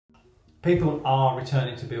people are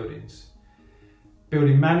returning to buildings.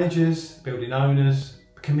 Building managers, building owners,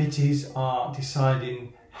 committees are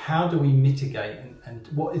deciding how do we mitigate and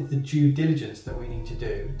what is the due diligence that we need to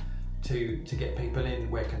do to get people in.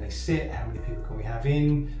 Where can they sit? How many people can we have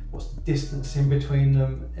in? What's the distance in between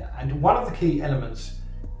them? And one of the key elements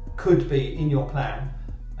could be in your plan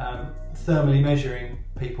thermally measuring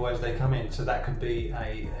people as they come in. So that could be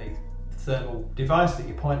a thermal device that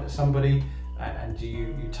you point at somebody and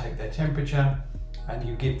you take their temperature and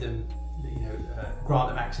you give them, grant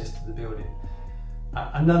them access to the building.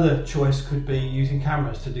 Another choice could be using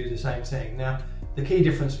cameras to do the same thing. Now, the key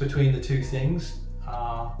difference between the two things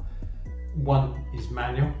are, one is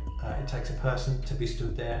manual. It takes a person to be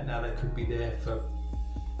stood there. Now, they could be there for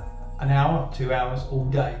an hour, 2 hours, all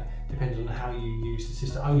day, depending on how you use the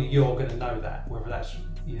system. Only you're going to know that, whether that's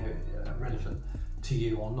relevant to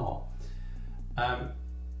you or not.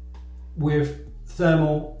 With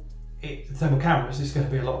thermal cameras, it's going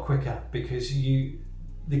to be a lot quicker because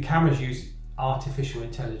the cameras use artificial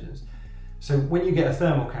intelligence. So when you get a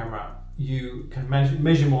thermal camera, you can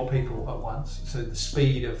measure more people at once. So the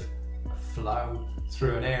speed of flow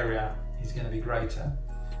through an area is going to be greater.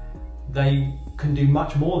 They can do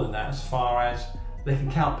much more than that as far as they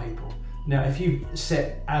can count people. Now, if you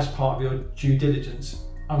set as part of your due diligence,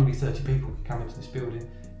 only 30 people can come into this building,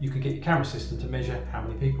 you could get your camera system to measure how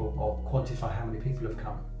many people or quantify how many people have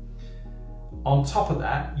come. On top of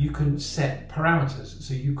that, you can set parameters.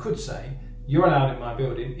 So you could say, you're allowed in my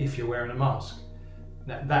building if you're wearing a mask.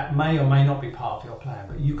 Now, that may or may not be part of your plan,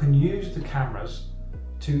 but you can use the cameras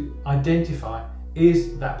to identify,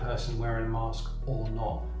 is that person wearing a mask or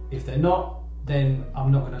not? If they're not, then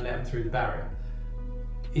I'm not going to let them through the barrier.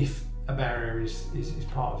 If a barrier is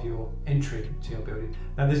part of your entry to your building.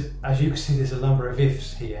 Now, as you can see, there's a number of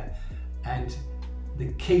ifs here, and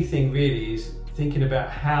the key thing really is thinking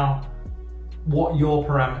about what your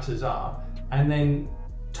parameters are, and then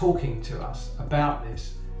talking to us about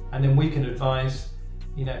this, and then we can advise,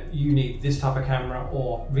 you need this type of camera,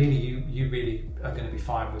 or really you really are going to be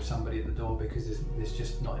fine with somebody at the door because there's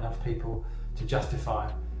just not enough people to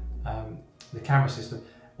justify the camera system.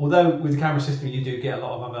 Although with the camera system you do get a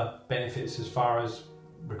lot of other benefits as far as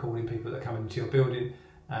recording people that come into your building,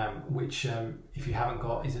 which if you haven't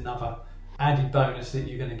got is another added bonus that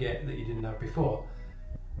you're going to get that you didn't know before.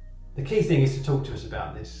 The key thing is to talk to us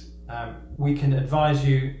about this. We can advise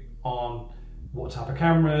you on what type of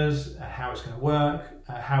cameras, how it's going to work,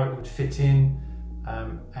 how it would fit in,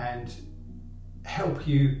 and help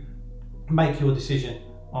you make your decision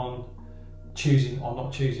on choosing or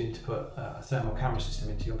not choosing to put a thermal camera system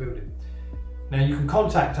into your building. Now, you can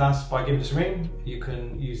contact us by giving us a ring, you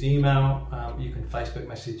can use email, you can Facebook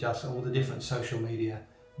message us, all the different social media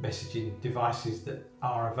messaging devices that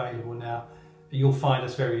are available now. You'll find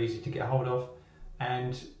us very easy to get hold of,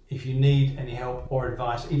 and if you need any help or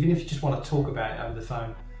advice, even if you just want to talk about it over the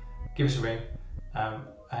phone, give us a ring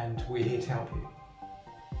and we're here to help you.